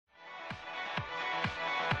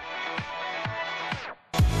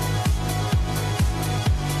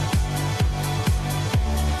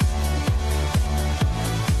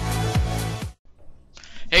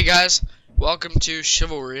guys, welcome to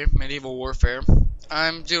Chivalry, Medieval Warfare.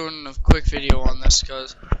 I'm doing a quick video on this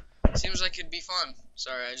because it seems like it'd be fun.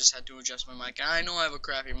 Sorry, I just had to adjust my mic. And I know I have a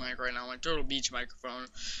crappy mic right now. My Turtle Beach microphone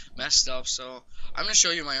messed up, so I'm gonna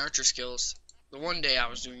show you my archer skills. The one day I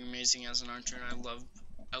was doing amazing as an archer, and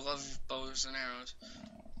I love bows and arrows.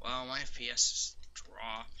 Wow, my FPS just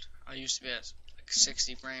dropped. I used to be at like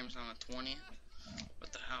 60 frames on a 20.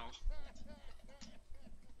 What the hell?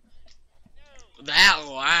 That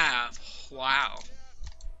laugh. Wow.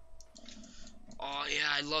 Oh yeah,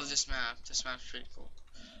 I love this map. This map's pretty cool.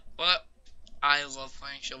 But I love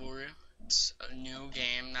playing Chivalry. It's a new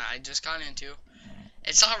game that I just got into.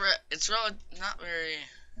 It's not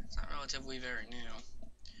relatively very new.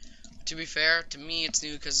 To be fair, to me it's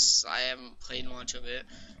new because I haven't played much of it.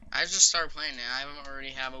 I just started playing it. I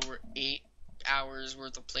already have over 8 hours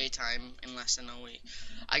worth of playtime in less than a week.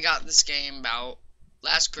 I got this game about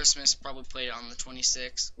last Christmas, probably played it on the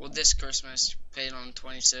 26th. Well, this Christmas, played it on the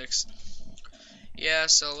 26th. Yeah,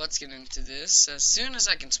 so let's get into this. As soon as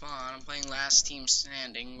I can spawn, I'm playing Last Team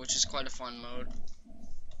Standing, which is quite a fun mode.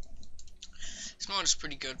 This mode is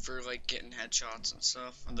pretty good for, like, getting headshots and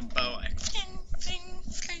stuff. On the bow, like, fling, fling,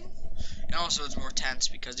 fling. And also, it's more tense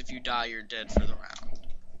because if you die, you're dead for the round.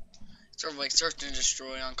 It's sort of like Search and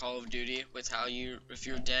Destroy on Call of Duty, with how if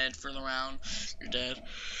you're dead for the round, you're dead.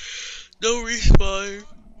 No respawn.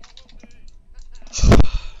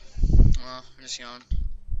 Well, I just yawned.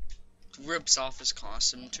 Rips off his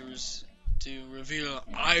costume to reveal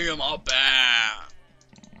I am a bear.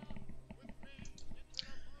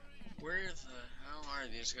 Where the hell are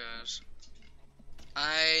these guys?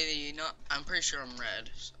 I'm pretty sure I'm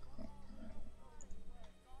red. So.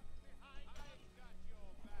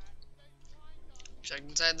 Check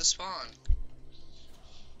inside the spawn.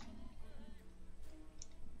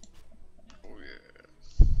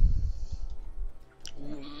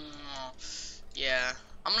 Yeah,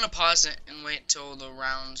 I'm gonna pause it and wait till the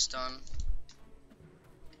round's done.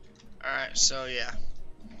 Alright, so yeah.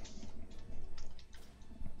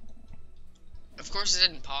 Of course it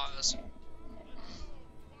didn't pause.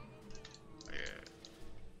 Yeah.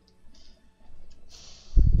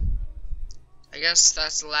 I guess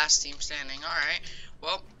that's the last team standing. Alright,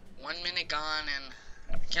 well, 1 minute gone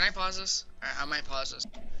and... Can I pause this? Alright, I might pause this.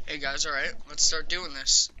 Hey guys, alright, let's start doing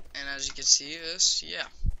this. And as you can see this, yeah.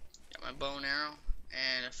 Got my bow and arrow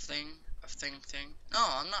and a thing. No,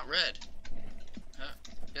 I'm not red.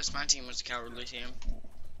 Guess my team was a cowardly team.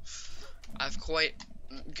 I have quite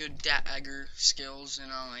good dagger skills, you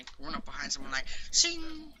know, like run up behind someone like sing,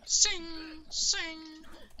 sing, sing,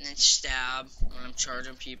 and then stab when I'm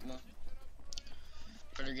charging people.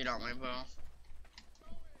 Better get out my bow.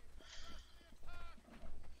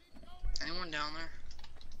 Anyone down there?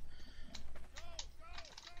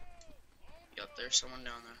 Yep, there's someone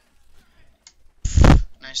down there.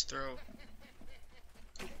 Nice throw.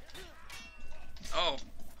 Oh,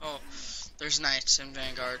 there's knights and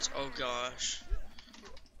vanguards. Oh gosh.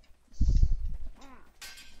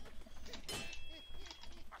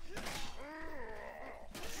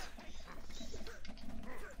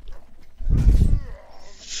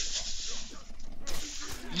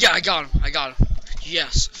 Yeah, I got him.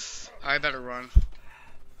 Yes. I better run.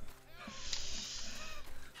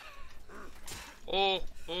 Oh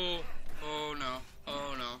no.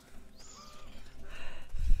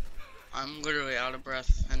 I'm literally out of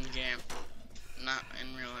breath in the game. Not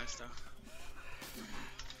in real life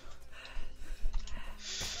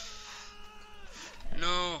though.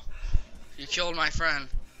 No. You killed my friend.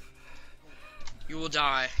 You will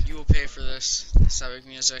die. You will pay for this. Epic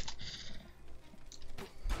music.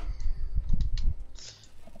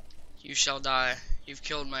 You shall die. You've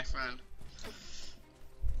killed my friend.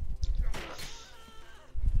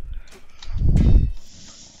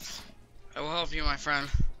 I will help you, my friend.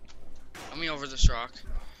 Let me over this rock.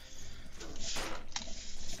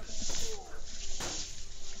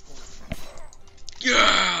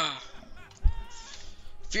 Yeah!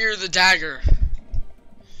 Fear the dagger.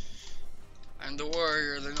 I'm the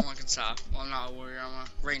warrior that no one can stop. Well, I'm not a warrior, I'm a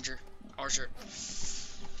ranger. Archer.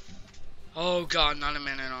 Oh god, not a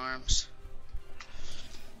man in arms.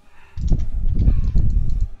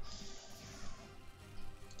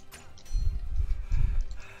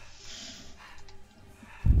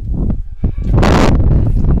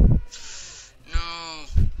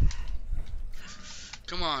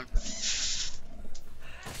 Come on.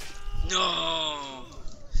 No!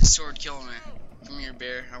 His sword killed me. Come here,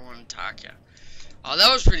 bear. I want to attack you. Oh,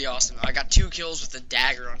 that was pretty awesome. I got 2 kills with a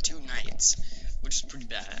dagger on 2 knights, which is pretty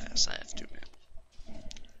badass, I have to admit.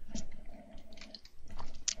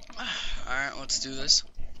 Alright, let's do this.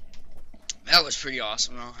 That was pretty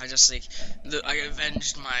awesome though. I just like I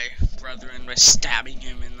avenged my brethren by stabbing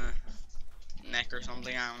him in the neck or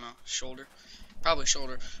something. I don't know, shoulder, probably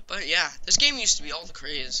shoulder. But yeah, this game used to be all the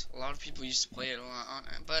craze. A lot of people used to play it a lot on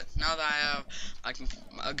it. But now that I have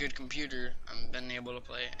a good computer, I've been able to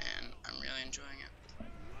play it, and I'm really enjoying it.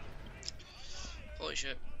 Holy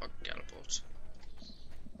shit! Fuck catapults.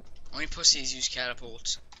 Only pussies use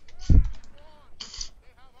catapults.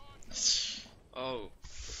 Oh,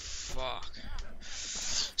 fuck.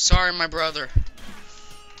 Sorry, my brother.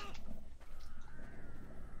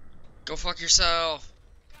 Go fuck yourself.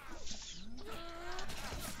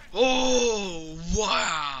 Oh,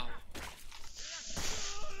 wow.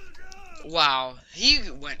 Wow, he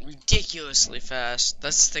went ridiculously fast.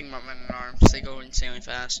 That's the thing about men at arms. They go insanely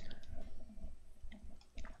fast.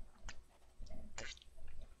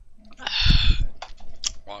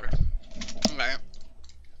 Water. Okay.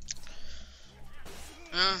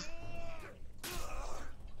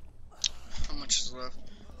 How much is left?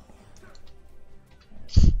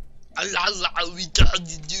 We got to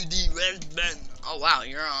do the red man. Oh wow,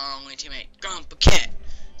 you're our only teammate. Grumpy Cat.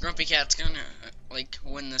 Grumpy Cat's gonna like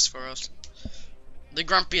win this for us. The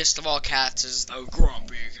grumpiest of all cats is the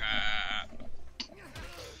Grumpy Cat.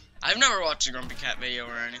 I've never watched a Grumpy Cat video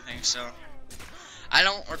or anything, so I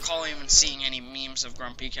don't recall even seeing any memes of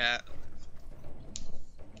Grumpy Cat.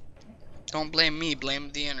 Don't blame me,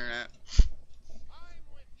 blame the internet.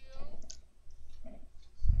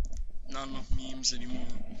 Not enough memes anymore.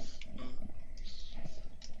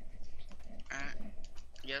 Alright,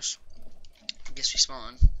 I guess we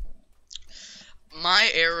spawn. My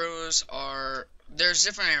arrows are, there's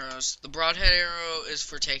different arrows. The broadhead arrow is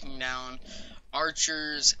for taking down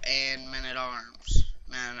archers and men-at-arms.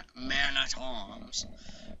 Man-at-arms.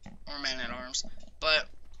 Or men-at-arms. But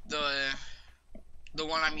the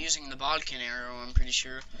one I'm using, the bodkin arrow, I'm pretty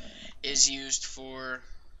sure, is used for,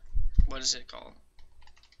 what is it called?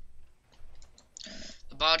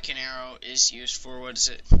 The bodkin arrow is used for, what is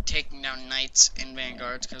it, taking down knights and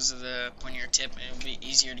vanguards because of the pointier tip, and it'll be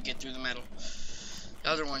easier to get through the metal. The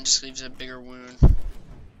other one just leaves a bigger wound.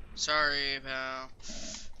 Sorry, pal.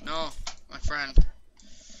 No, my friend.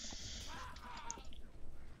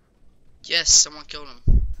 Yes, someone killed him.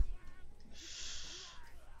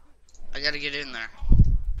 I gotta get in there.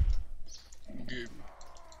 Good.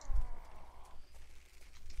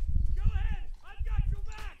 Go ahead, I've got your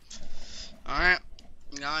back. Alright,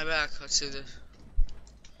 got my back. Let's do this.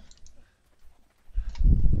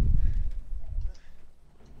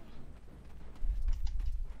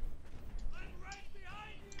 I'm right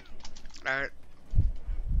behind you. Alright,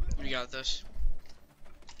 we got this.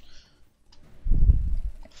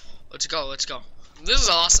 Let's go, let's go. This is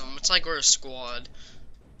awesome. It's like we're a squad.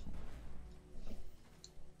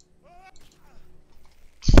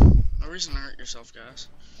 No reason to hurt yourself, guys.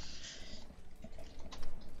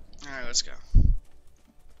 Alright, let's go.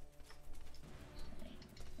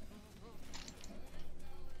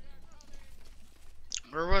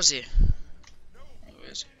 Where was he? Who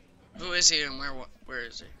is he? Who is he and where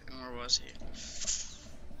is he? And where was he?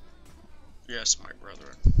 Yes, my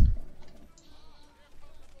brethren.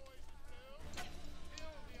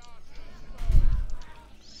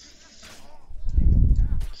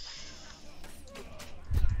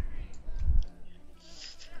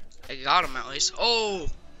 I got him at least. Oh!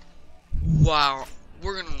 Wow.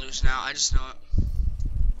 We're gonna lose now. I just know it.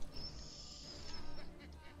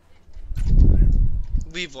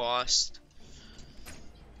 We've lost.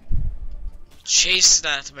 Chase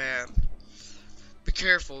that man. Be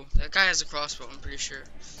careful. That guy has a crossbow, I'm pretty sure.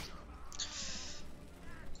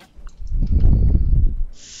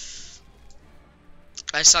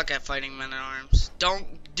 I suck at fighting men at arms. Don't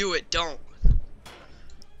do it. Don't.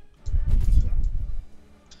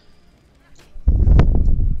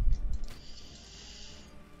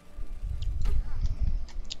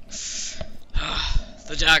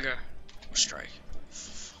 The dagger will strike.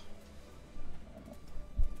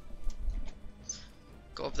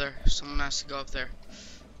 Go up there. Someone has to go up there.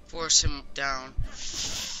 Force him down.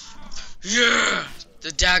 Yeah!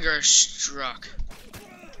 The dagger struck.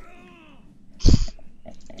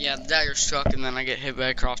 Yeah, the dagger struck and then I get hit by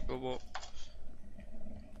a crossbow bolt.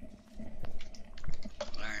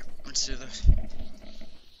 Alright, let's do this.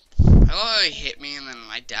 I love how he hit me and then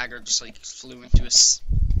my dagger just like flew into his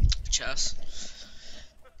chest.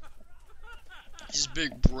 His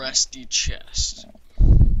big breasty chest.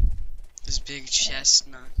 His big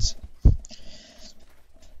chestnuts.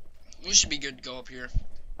 We should be good to go up here.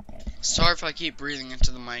 Sorry if I keep breathing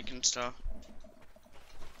into the mic and stuff.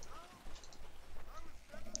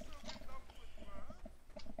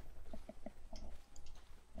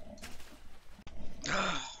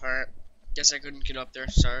 Alright. Guess I couldn't get up there.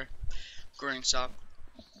 Sorry. Recording stop.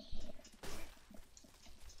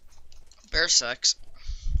 Bear sex.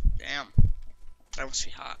 Damn. That must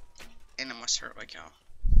be hot. And it must hurt like hell.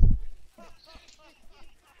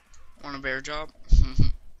 Want a bear job?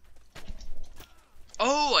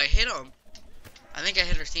 Oh, I hit him. I think I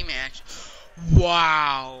hit her teammate actually.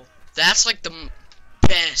 Wow. That's like the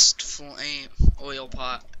best flame oil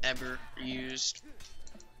pot ever used.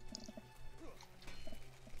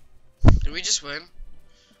 Did we just win?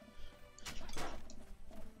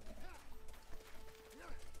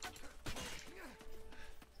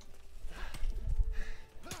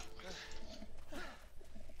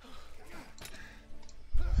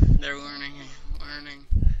 They're learning.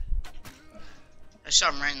 I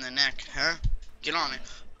shot him right in the neck, huh? Get on it.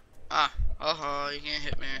 Ah, you can't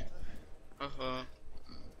hit me.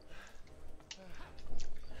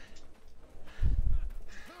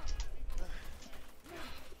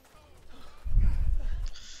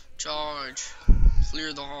 Charge.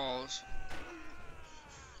 Clear the halls.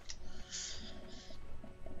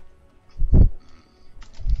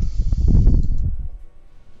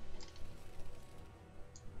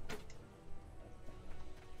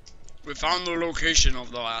 We found the location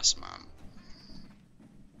of the last man.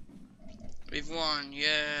 We've won,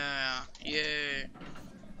 yeah.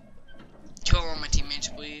 Kill all my teammates,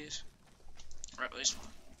 please. Or at least one.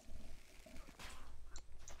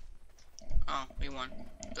 Oh, we won.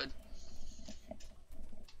 Good.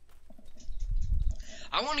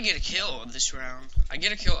 I want to get a kill this round. I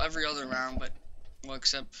get a kill every other round, but, well,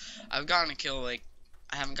 except I've gotten a kill, like,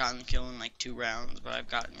 I haven't gotten a kill in, like, 2 rounds, but I've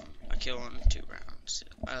gotten a kill in 2 rounds.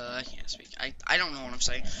 I can't speak. I don't know what I'm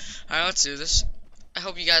saying. Alright, let's do this. I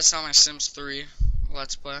hope you guys saw my Sims 3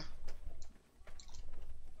 Let's Play.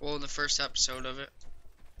 Well, the first episode of it.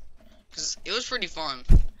 Because it was pretty fun.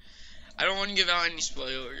 I don't want to give out any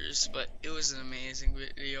spoilers, but it was an amazing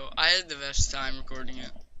video. I had the best time recording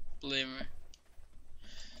it. Believe me.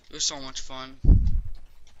 It was so much fun.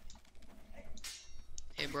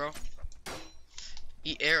 Hey, bro.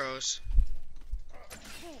 Eat arrows.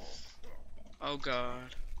 Oh,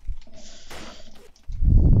 God.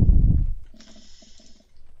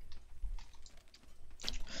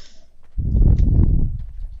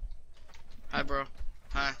 Hi, bro.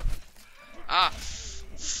 Hi. Ah.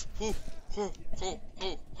 Ho, ho, ho,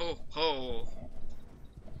 ho, ho, ho.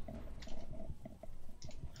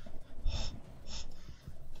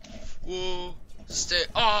 Whoa. Stay.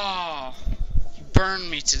 Oh. You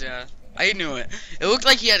burned me to death. I knew it. It looked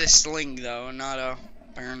like he had a sling, though, not a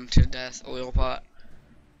burn to death oil pot.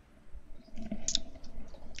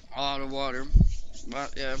 A lot of water.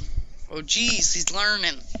 But, yeah. Oh, jeez. He's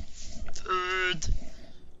learning.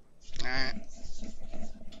 Alright.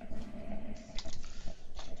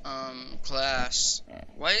 Class.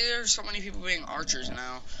 Why are there so many people being archers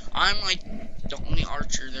now? I'm like the only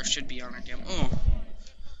archer there should be on our team. Ooh.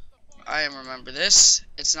 I remember this.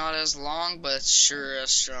 It's not as long, but it's sure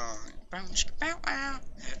as strong.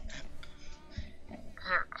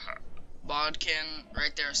 Bodkin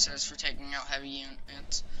right there says for taking out heavy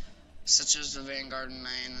units, such as the Vanguard and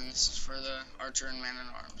 9, and this is for the archer and men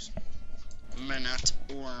at arms. Men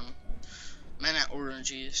at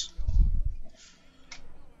oranges.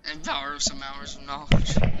 And borrow some hours of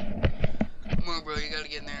knowledge. Come on, bro, you gotta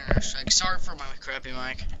get in there and strike. Sorry for my crappy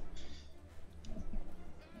mic.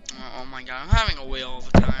 Oh my god, I'm having a whale of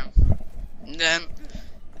a time. And then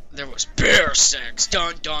there was bear sex.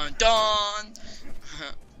 Dun dun dun.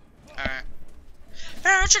 Alright.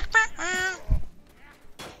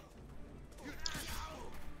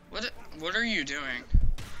 What are you doing?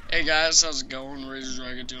 Hey guys, how's it going? Razor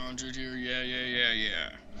Dragon 200 here. Yeah.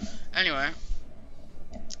 Anyway.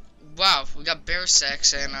 Wow, we got bear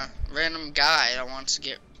sex and a random guy that wants to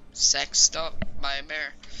get sexed up by a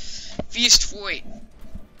bear. Feast Foyt.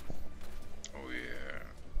 Oh yeah.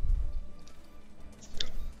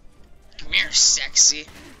 Come here, sexy.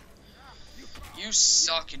 You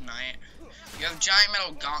suck at night. You have giant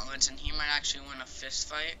metal gauntlets and he might actually win a fist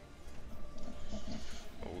fight.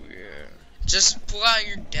 Oh yeah. Just pull out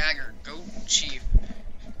your dagger. Go cheap.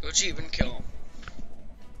 Go cheap and kill him.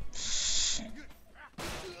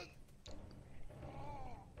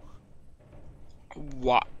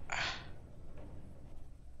 What?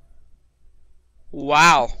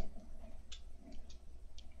 Wow.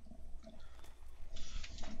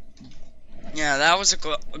 Yeah, that was a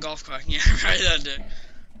golf clap. Yeah, right, that did.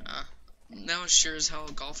 That was sure as hell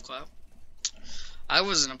a golf clap. I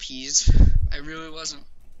wasn't appeased. I really wasn't.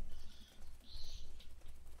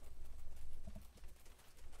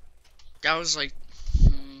 That was like...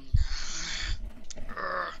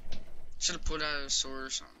 Should have put out a sword or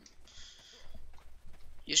something.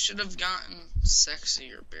 You should have gotten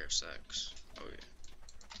sexy or bear sex. Oh yeah.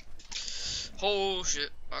 Oh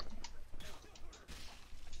shit. Fuck.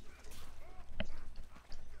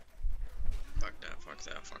 Fuck that, fuck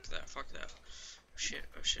that, fuck that, fuck that. Oh shit,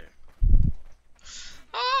 oh shit.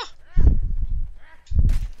 Ah!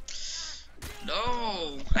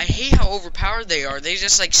 No! I hate how overpowered they are. They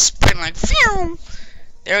just like sprint like phew!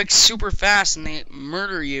 They're like super fast and they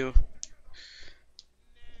murder you.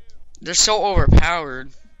 They're so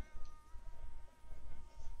overpowered.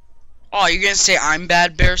 Oh, you're gonna say I'm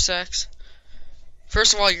bad bear sex?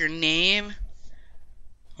 First of all, your name.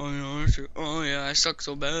 Oh yeah, I suck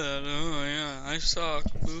so bad. Oh yeah, I suck.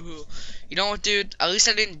 Ooh. You know what, dude? At least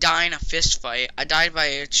I didn't die in a fist fight. I died by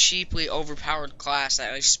a cheaply overpowered class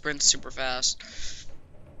that like sprints super fast.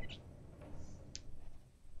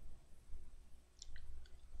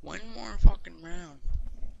 One more fucking round.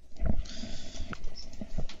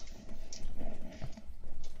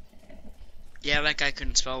 Yeah, that guy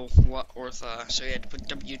couldn't spell what ortha, so he had to put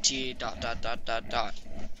WT dot dot dot dot dot.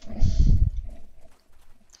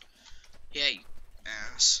 Yeah, you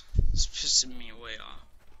ass. It's pissing me way off.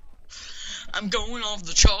 I'm going off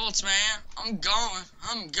the charts, man. I'm going.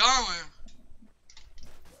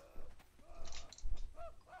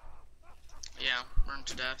 Yeah, burned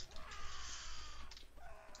to death.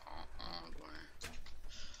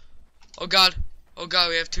 Oh god. Oh god,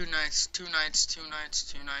 we have two knights.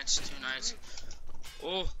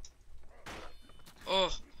 Oh.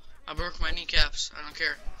 Oh. I broke my kneecaps. I don't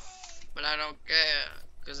care. But I don't care.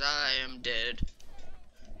 Because I am dead.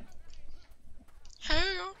 Hey.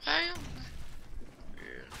 Yeah.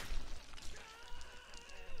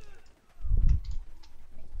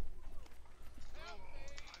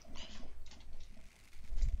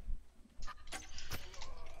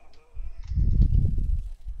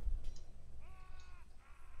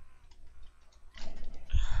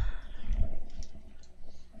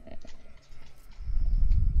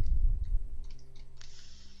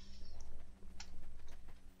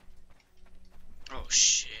 Oh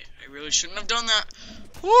shit, I really shouldn't have done that.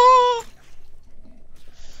 Woo!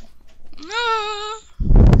 No!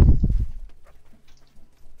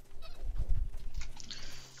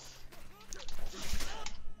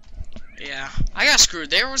 Yeah, I got screwed.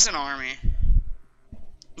 There was an army.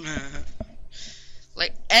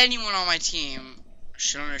 Like, anyone on my team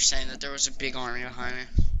should understand that there was a big army behind me.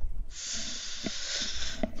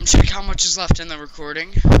 I'm checking how much is left in the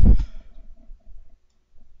recording.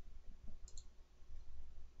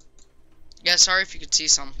 Yeah, sorry if you could see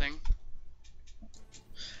something.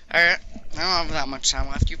 Alright, I don't have that much time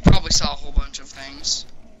left. You probably saw a whole bunch of things,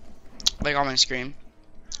 like on my screen.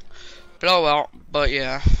 But oh well, but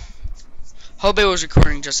yeah. Hope it was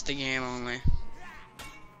recording just the game only.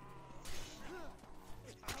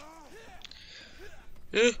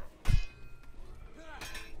 Yeah.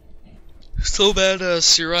 So bad,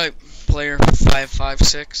 you're right, player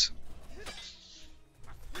 556.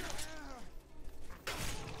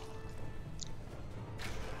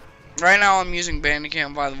 Right now I'm using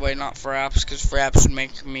Bandicam, by the way, not Fraps, because Fraps would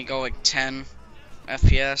make me go like 10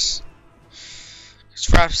 FPS. Because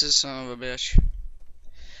Fraps is son of a bitch.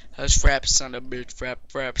 That's Fraps son of a bitch,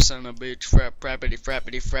 Frap son of a bitch, frappity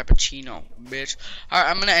frappuccino, bitch. Alright,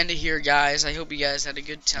 I'm gonna end it here, guys. I hope you guys had a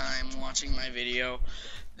good time watching my video.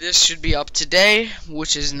 This should be up today,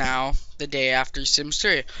 which is now the day after Sims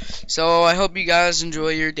 3. So I hope you guys enjoy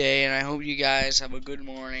your day, and I hope you guys have a good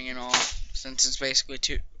morning and all, since it's basically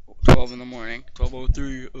 12 in the morning,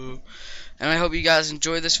 12:03. And I hope you guys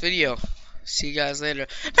enjoy this video. See you guys later.